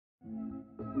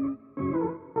Gamer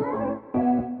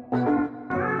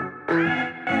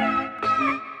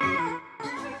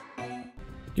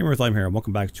with Lyme here, and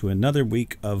welcome back to another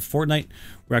week of Fortnite.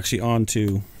 We're actually on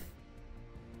to...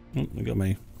 Oh, I got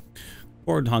my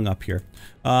board hung up here.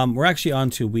 We're actually on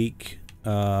to week 6.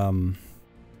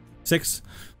 The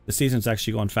season's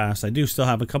actually going fast. I do still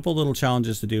have a couple little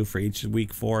challenges to do for each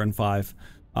week 4 and 5.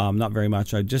 Not very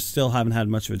much. I just still haven't had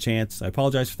much of a chance. I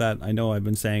apologize for that. I know I've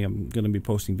been saying I'm going to be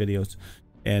posting videos,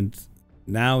 and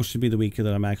now should be the week that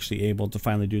I'm actually able to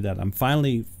finally do that. I'm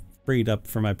finally freed up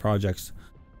for my projects.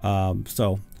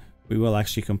 So we will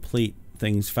actually complete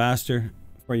things faster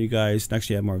for you guys and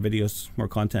actually have more videos, more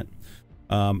content.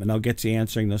 And I'll get to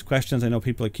answering those questions. I know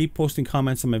people keep posting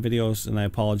comments on my videos, and I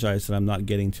apologize that I'm not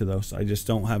getting to those. I just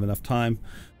don't have enough time.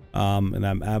 And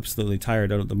I'm absolutely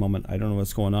tired out at the moment. I don't know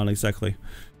what's going on exactly.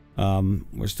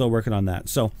 We're still working on that.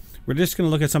 So we're just going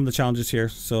to look at some of the challenges here.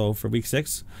 So for week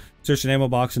 6, search an ammo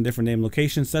box in different name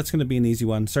locations. That's going to be an easy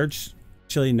one. Search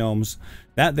Chilly Gnomes.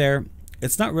 That there,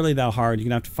 it's not really that hard. You're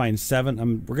going to have to find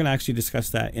 7. We're going to actually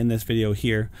discuss that in this video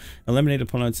here. Eliminate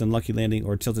opponents in Lucky Landing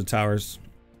or Tilted Towers.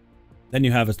 Then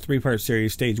you have a 3-part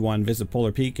series. Stage 1, visit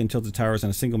Polar Peak and Tilted Towers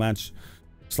in a single match.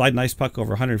 Slide an ice puck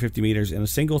over 150 meters in a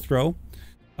single throw.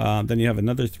 Then you have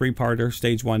another 3-parter.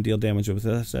 Stage 1, deal damage with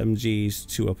SMGs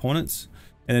to opponents.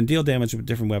 And then deal damage with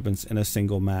different weapons in a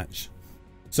single match.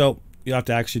 So you have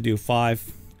to actually do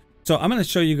 5. So I'm going to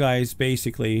show you guys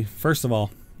basically, first of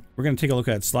all, we're going to take a look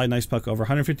at slide an ice puck over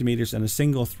 150 meters in a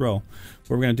single throw. What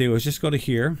we're going to do is just go to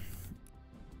here.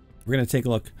 We're going to take a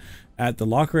look at the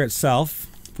locker itself.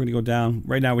 We're going to go down.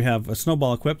 Right now we have a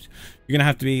snowball equipped. You're going to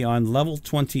have to be on level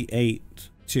 28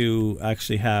 to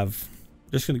actually have...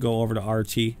 Just going to go over to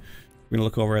RT. We're going to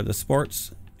look over at the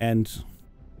sports, and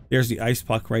there's the ice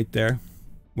puck right there.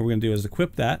 What we're going to do is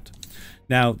equip that.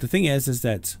 Now the thing is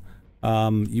that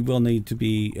you will need to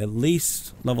be at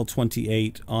least level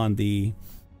 28 on the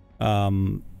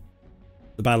battle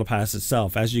pass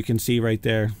itself. As you can see right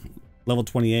there, level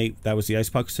 28, that was the ice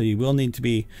puck. So you will need to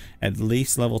be at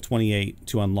least level 28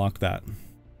 to unlock that,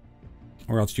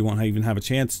 or else you won't even have a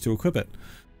chance to equip it.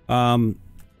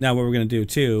 Now what we're going to do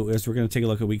too is we're going to take a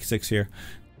look at week 6 here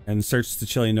and search the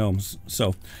Chilly Gnomes.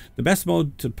 So the best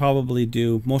mode to probably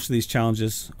do most of these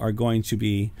challenges are going to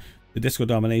be the disco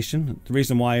domination. The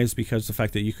reason why is because the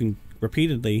fact that you can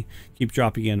repeatedly keep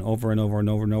dropping in over and over and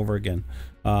over and over again.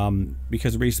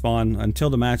 Because respawn until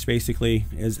the match basically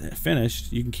is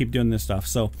finished, you can keep doing this stuff.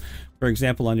 So for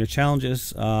example, on your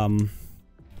challenges, ammo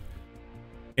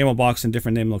box in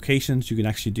different name locations, you can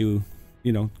actually do,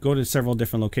 you know, go to several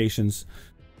different locations.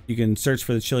 You can search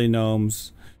for the Chilly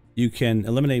Gnomes. You can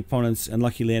eliminate opponents in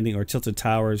Lucky Landing or Tilted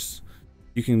Towers.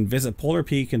 You can visit Polar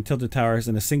Peak and Tilted Towers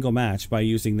in a single match by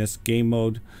using this game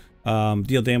mode.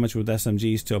 Deal damage with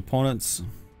SMGs to opponents.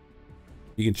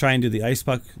 You can try and do the ice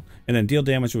puck and then deal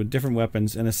damage with different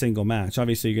weapons in a single match.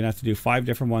 Obviously, you're going to have to do 5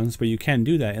 different ones, but you can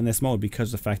do that in this mode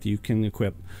because of the fact that you can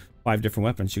equip 5 different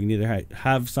weapons. You can either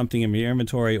have something in your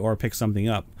inventory or pick something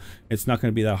up. It's not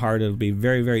going to be that hard. It'll be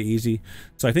very, very easy.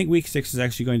 So I think week 6 is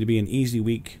actually going to be an easy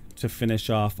week to finish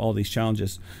off all these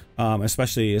challenges,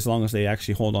 especially as long as they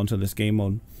actually hold on to this game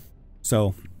mode.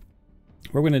 So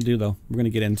what we're going to do though, we're going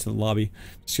to get into the lobby.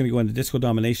 Just going to go into disco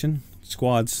domination.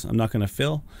 Squads I'm not going to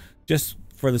fill, just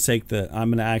for the sake that I'm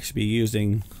going to actually be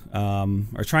using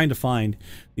or trying to find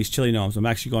these Chilly Gnomes. I'm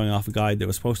actually going off a guide that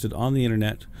was posted on the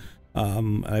internet.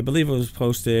 I believe it was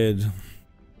posted,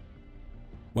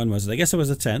 when was it? I guess it was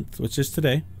the 10th, which is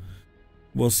today.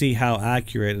 We'll see how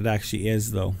accurate it actually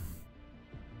is though.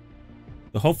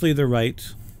 So hopefully they're right,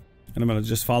 and I'm going to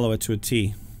just follow it to a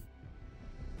T.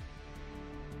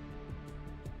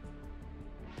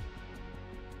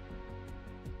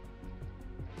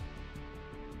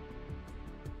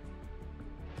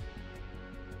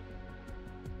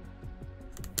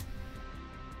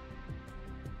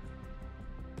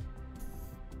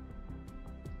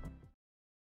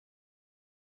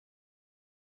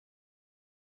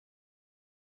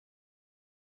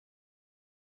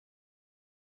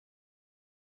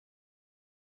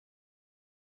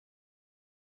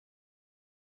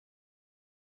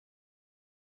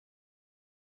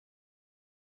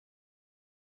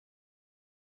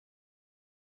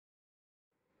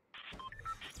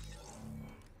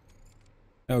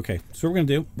 Okay, so what we're going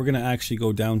to do, we're going to actually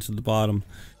go down to the bottom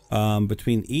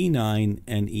between E9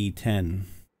 and E10.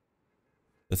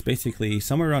 That's basically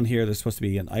somewhere around here. There's supposed to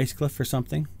be an ice cliff or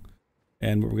something.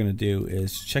 And what we're going to do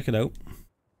is check it out.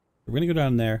 We're going to go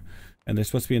down there, and there's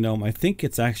supposed to be a gnome. I think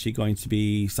it's actually going to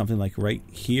be something like right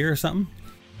here or something.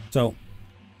 So,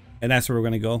 and that's where we're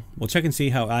going to go. We'll check and see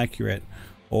how accurate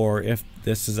or if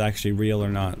this is actually real or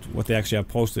not, what they actually have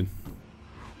posted.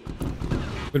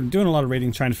 Been doing a lot of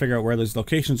reading trying to figure out where those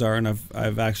locations are, and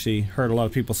I've actually heard a lot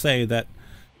of people say that,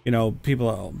 you know,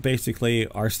 people basically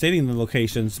are stating the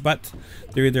locations, but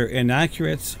they're either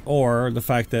inaccurate, or the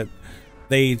fact that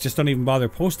they just don't even bother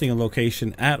posting a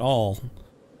location at all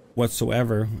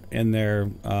whatsoever in their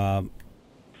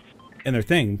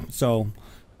thing. So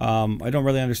I don't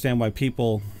really understand why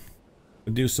people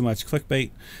do so much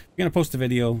clickbait. If you're gonna post a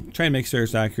video, try and make sure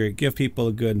it's accurate, give people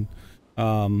a good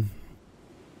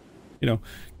you know,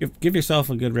 give yourself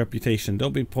a good reputation.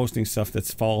 Don't be posting stuff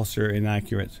that's false or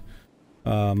inaccurate.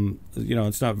 You know,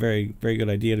 it's not very good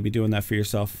idea to be doing that for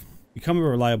yourself. Become a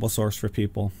reliable source for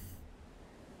people.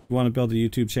 You want to build a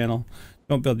YouTube channel,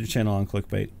 don't build your channel on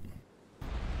clickbait.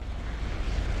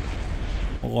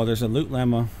 Oh, there's a loot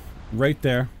llama right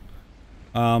there.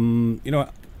 You know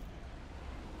what?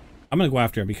 I'm gonna go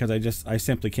after it because I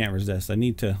simply can't resist. I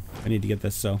need to get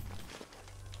this, so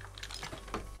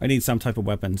I need some type of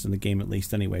weapons in the game at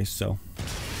least anyway, so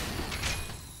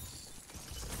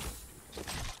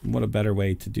what a better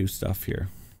way to do stuff here.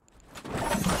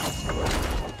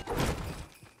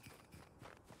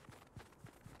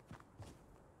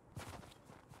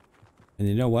 And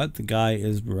you know what? The guy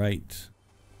is right.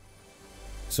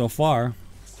 So far,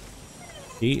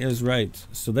 he is right.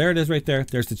 So there it is right there.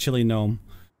 There's the Chilly Gnome.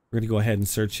 We're going to go ahead and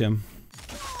search him.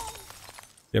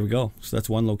 There we go. So that's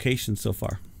one location so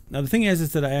far. Now the thing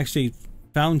is that I actually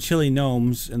found Chilly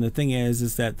Gnomes, and the thing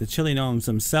is that the Chilly Gnomes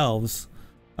themselves,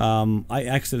 I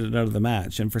exited out of the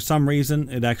match, and for some reason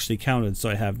it actually counted, so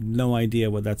I have no idea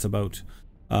what that's about.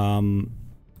 And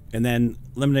then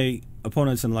eliminate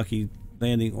opponents in Lucky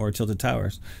Landing or Tilted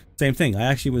Towers. Same thing. I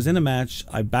actually was in a match,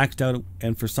 I backed out,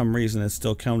 and for some reason it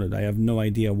still counted. I have no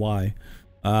idea why.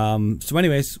 So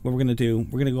anyways, what we're going to do,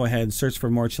 we're going to go ahead and search for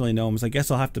more Chilly Gnomes. I guess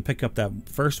I'll have to pick up that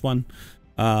first one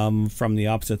from the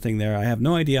opposite thing there. I have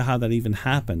no idea how that even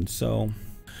happened. So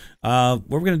what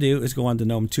we're going to do is go on to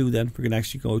Gnome 2 then. We're going to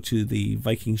actually go to the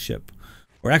Viking ship.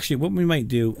 Or actually, what we might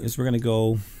do is we're going to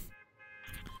go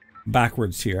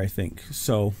backwards here, I think.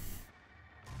 So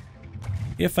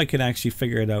if I can actually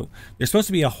figure it out. There's supposed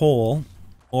to be a hole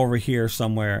over here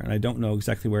somewhere, and I don't know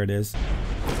exactly where it is.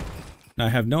 Now I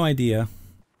have no idea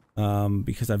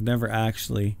because I've never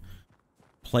actually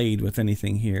played with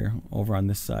anything here over on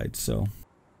this side. So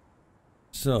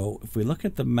if we look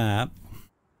at the map,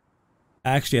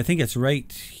 actually I think it's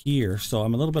right here, so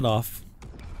I'm a little bit off.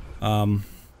 And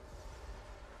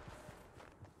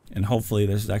hopefully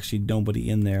there's actually nobody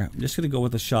in there. I'm just gonna go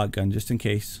with a shotgun just in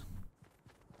case.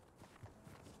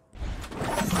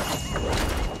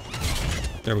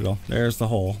 There we go. There's the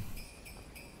hole.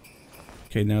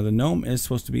 Okay, now the gnome is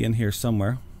supposed to be in here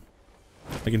somewhere.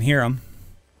 I can hear him.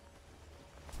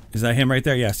 Is that him right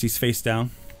there? Yes, he's face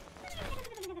down. So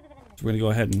we're going to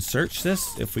go ahead and search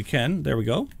this if we can. There we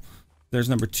go. There's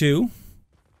number 2.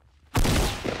 I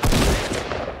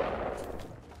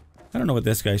don't know what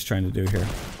this guy's trying to do here.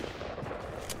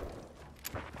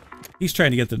 He's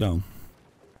trying to get the gnome.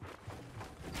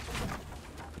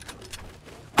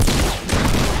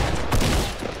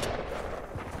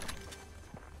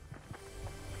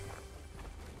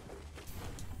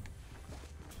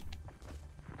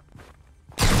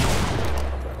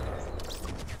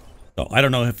 I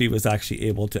don't know if he was actually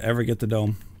able to ever get the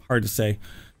dome. Hard to say.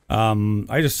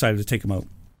 I just decided to take him out.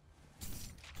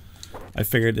 I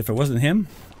figured if it wasn't him,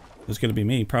 it was going to be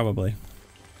me, probably.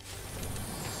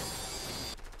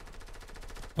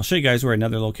 I'll show you guys where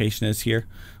another location is here.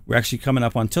 We're actually coming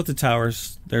up on Tilted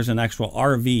Towers. There's an actual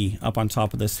RV up on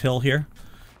top of this hill here.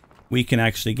 We can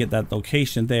actually get that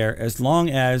location there as long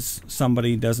as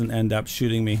somebody doesn't end up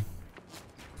shooting me.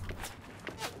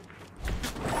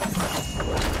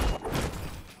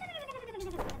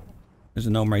 There's a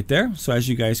gnome right there. So as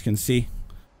you guys can see,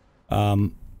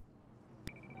 this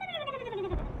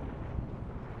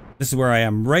is where I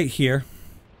am right here.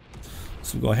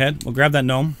 So go ahead. We'll grab that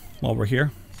gnome while we're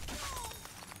here.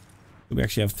 We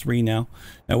actually have 3 now.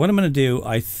 Now what I'm going to do,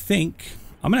 I think,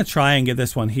 I'm going to try and get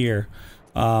this one here.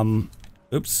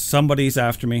 Oops, somebody's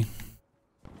after me.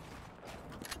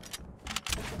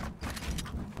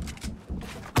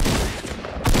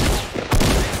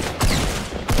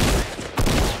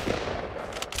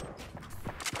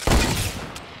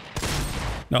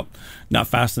 Nope, not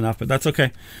fast enough, but that's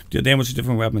okay. Do damage to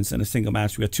different weapons in a single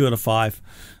match. We got 2 out of 5.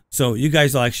 So you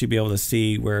guys will actually be able to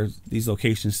see where these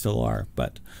locations still are.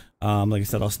 But like I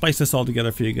said, I'll spice this all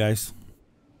together for you guys.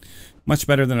 Much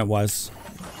better than it was.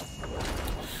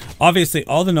 Obviously,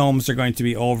 all the gnomes are going to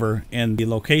be over in the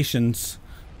locations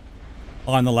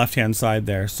on the left-hand side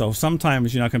there. So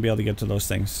sometimes you're not going to be able to get to those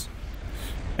things.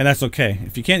 And that's okay.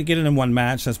 If you can't get it in one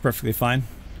match, that's perfectly fine.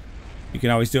 You can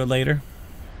always do it later.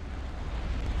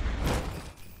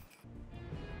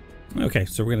 Okay,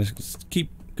 so we're going to keep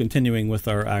continuing with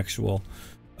our actual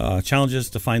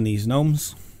challenges to find these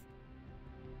gnomes.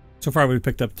 So far we've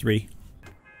picked up 3.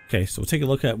 Okay, so we'll take a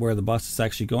look at where the bus is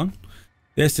actually going.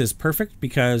 This is perfect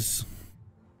because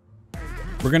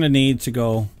we're going to need to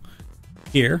go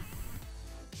here.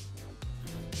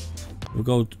 We'll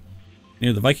go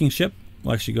near the Viking ship.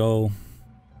 We'll actually go,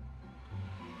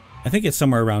 I think it's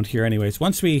somewhere around here anyways.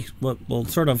 Once we'll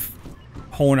sort of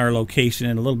hone our location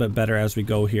in a little bit better as we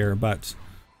go here, but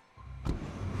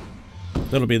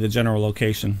that'll be the general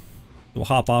location. We'll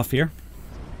hop off here.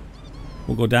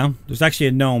 We'll go down. There's actually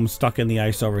a gnome stuck in the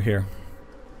ice over here.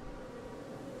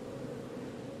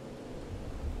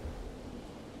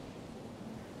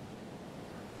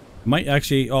 Might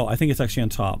actually, oh, I think it's actually on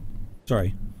top.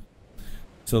 Sorry.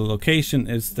 So the location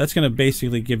is, that's going to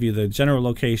basically give you the general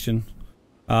location.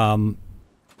 But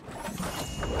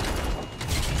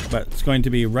it's going to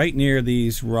be right near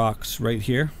these rocks right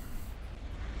here.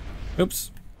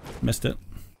 Oops, missed it.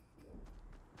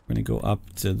 We're going to go up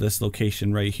to this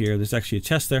location right here. There's actually a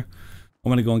chest there. I'm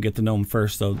going to go and get the gnome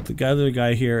first though. The other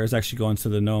guy here is actually going to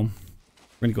the gnome.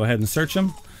 We're going to go ahead and search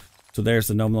him. So there's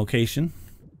the gnome location.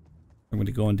 I'm going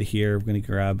to go into here. We're going to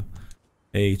grab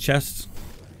a chest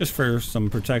just for some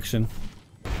protection.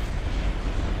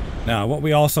 Now, what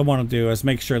we also want to do is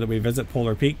make sure that we visit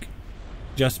Polar Peak,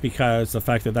 just because the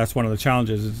fact that that's one of the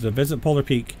challenges is to visit Polar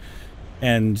Peak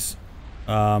and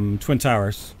Twin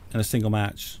Towers in a single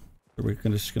match. So we're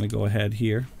just going to go ahead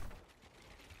here.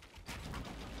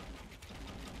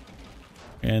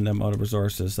 And I'm out of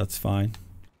resources. That's fine.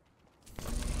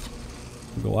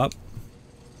 We'll go up.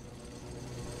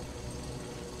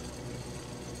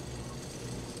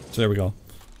 So there we go.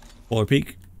 Polar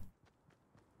Peak.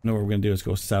 Now what we're going to do is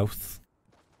go south.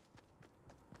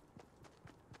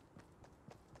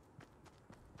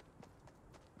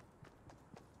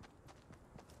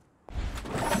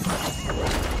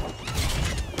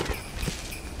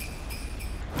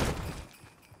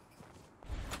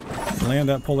 Land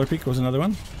at Polar Peak was another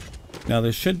one. Now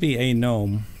there should be a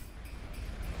gnome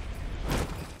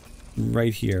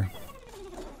right here.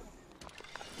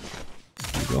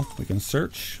 There we go. We can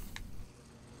search.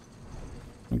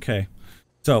 Okay,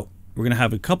 so we're gonna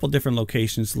have a couple different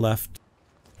locations left.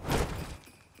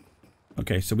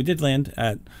 Okay, so we did land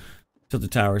at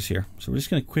Tilted Towers here. So we're just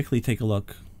gonna quickly take a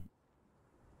look,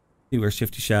 see where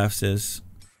Shifty Shafts is.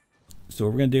 So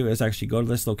what we're gonna do is actually go to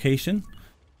this location.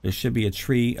 There should be a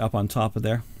tree up on top of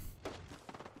there.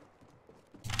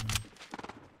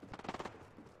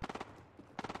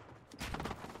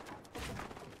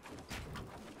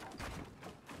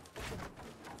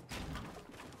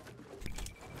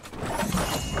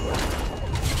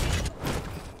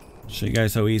 Show you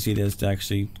guys how easy it is to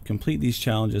actually complete these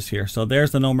challenges here. So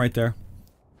there's the gnome right there.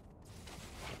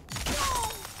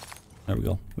 There we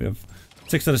go. We have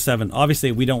 6 out of 7.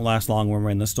 Obviously, we don't last long when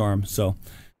we're in the storm. So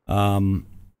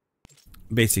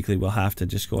basically, we'll have to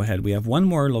just go ahead. We have one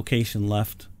more location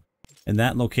left. And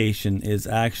that location is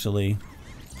actually,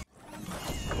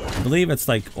 I believe it's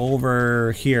like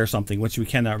over here or something, which we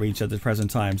cannot reach at the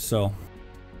present time. So,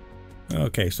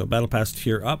 okay, so Battle Pass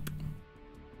tier up.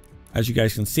 As you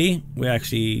guys can see, we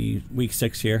actually week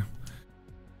 6 here.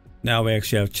 Now we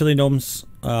actually have Chilly Gnomes.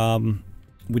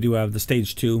 We do have the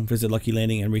stage 2, visit Lucky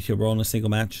Landing and Retail Roll in a single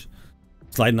match.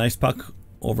 Slide an ice puck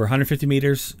over 150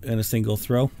 meters in a single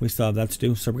throw. We still have that to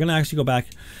do. So we're gonna actually go back,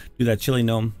 do that Chilly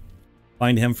Gnome,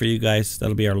 find him for you guys.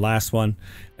 That'll be our last one.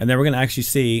 And then we're gonna actually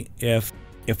see if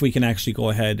we can actually go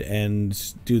ahead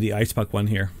and do the ice puck one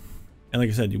here. And like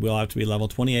I said, you will have to be level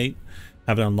 28,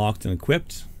 have it unlocked and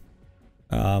equipped.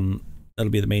 That'll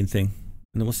be the main thing,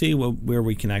 and then we'll see where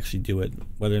we can actually do it,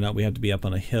 whether or not we have to be up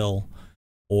on a hill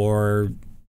or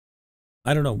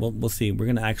I don't know. We'll see. We're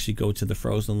gonna actually go to the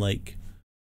frozen lake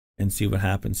and see what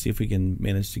happens, see if we can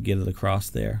manage to get it across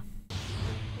there.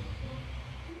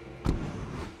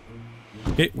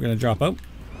 Okay, we're gonna drop out.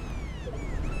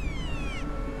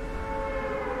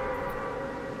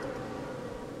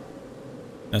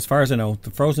 As far as I know,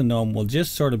 the frozen gnome will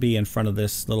just sort of be in front of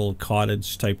this little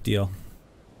cottage type deal.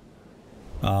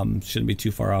 Shouldn't be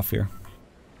too far off here.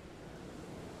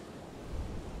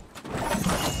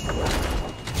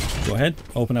 Go ahead,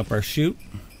 open up our chute.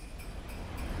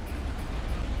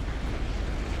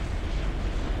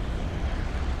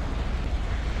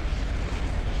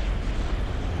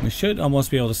 We should almost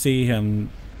be able to see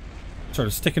him sort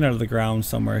of sticking out of the ground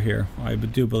somewhere here. I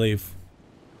do believe.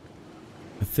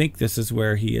 I think this is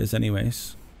where he is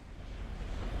anyways.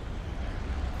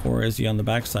 Or is he on the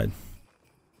backside?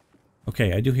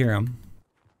 Okay, I do hear him.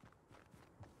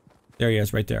 There he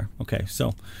is, right there. Okay, so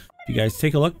if you guys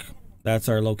take a look, that's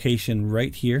our location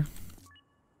right here.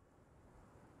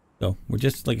 So we're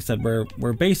just, like I said,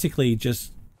 we're basically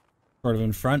just sort of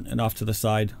in front and off to the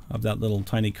side of that little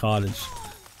tiny cottage,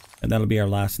 and that'll be our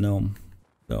last gnome.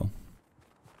 So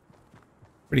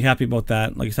pretty happy about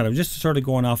that. Like I said, I'm just sort of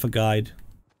going off a guide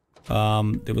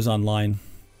that was online.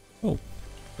 Oh,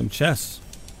 some chests.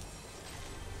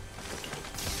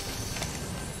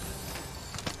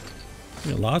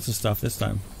 Yeah, lots of stuff this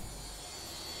time.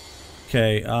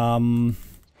 Okay, so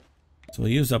we'll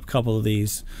use up a couple of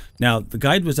these. Now, the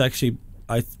guide was actually,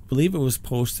 I believe it was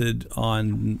posted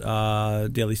on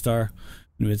Daily Star.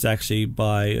 And it's actually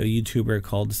by a YouTuber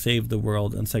called Save the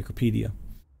World Encyclopedia.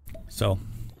 So.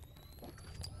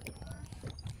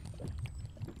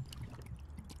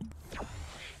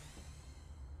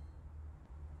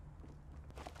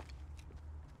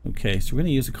 Okay, so we're going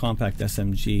to use a compact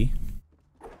SMG.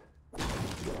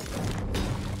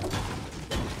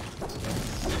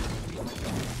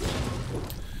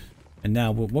 And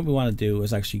now what we want to do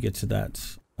is actually get to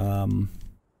that, want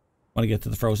to get to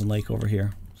the frozen lake over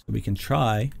here. So we can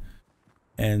try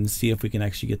and see if we can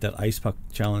actually get that ice puck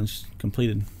challenge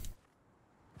completed.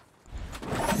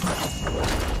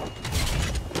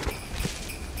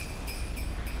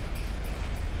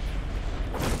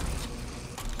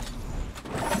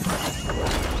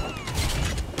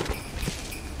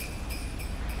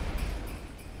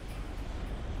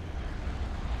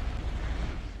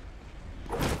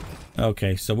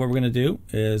 Okay, so what we're going to do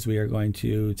is we are going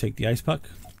to take the ice puck.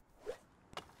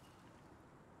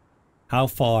 How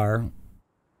far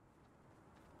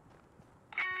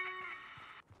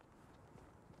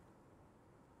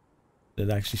did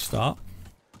it actually stop?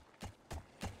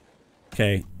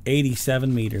 Okay,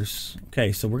 87 meters.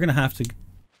 Okay, so we're going to have to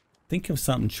think of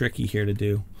something tricky here to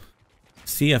do.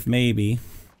 See if maybe...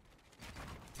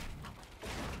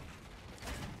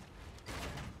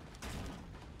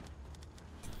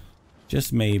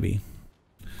 just maybe.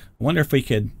 I wonder if we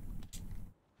could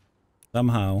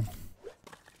somehow...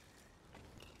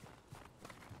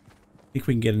 think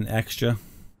we can get an extra.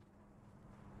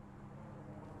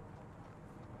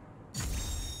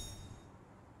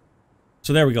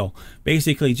 So there we go.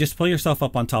 Basically, just pull yourself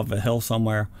up on top of a hill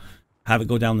somewhere, have it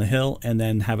go down the hill, and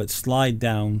then have it slide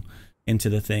down into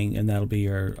the thing, and that'll be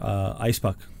your ice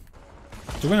puck.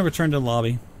 So we're going to return to the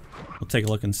lobby. We'll take a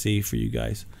look and see for you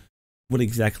guys what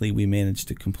exactly we managed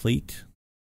to complete.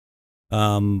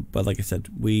 But like I said,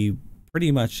 we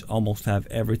pretty much almost have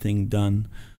everything done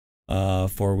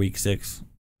for week 6,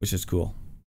 which is cool.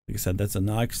 Like I said, that's an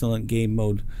excellent game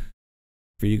mode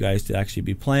for you guys to actually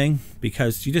be playing,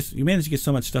 because you manage to get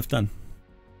so much stuff done.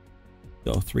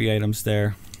 So 3 items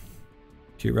there.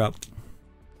 Cheer up.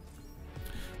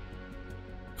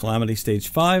 Calamity stage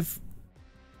 5.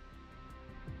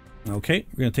 Okay,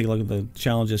 we're gonna take a look at the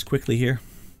challenges quickly here.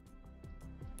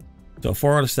 So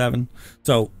 4 out of 7.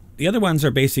 So the other ones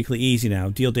are basically easy now.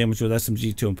 Deal damage with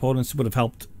SMG to opponents would have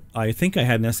helped. I think I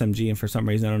had an SMG, and for some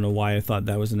reason I don't know why I thought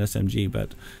that was an SMG,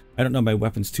 but I don't know my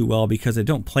weapons too well because I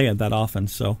don't play it that often,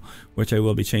 so which I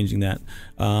will be changing that.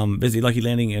 Busy Lucky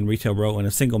Landing and Retail Row in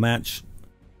a single match.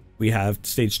 We have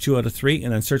stage 2 out of 3,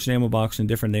 and then search an ammo box in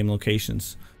different name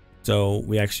locations. So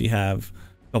we actually have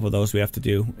a couple of those we have to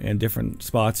do in different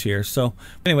spots here. So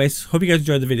anyways, hope you guys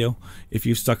enjoyed the video. If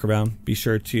you stuck around, be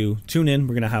sure to tune in.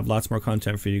 We're gonna have lots more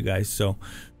content for you guys, so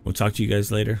we'll talk to you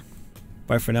guys later.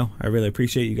 Bye for now. I really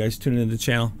appreciate you guys tuning into the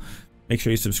channel. Make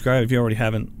sure you subscribe if you already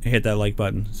haven't. Hit that like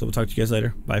button. So we'll talk to you guys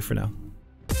later. Bye for now.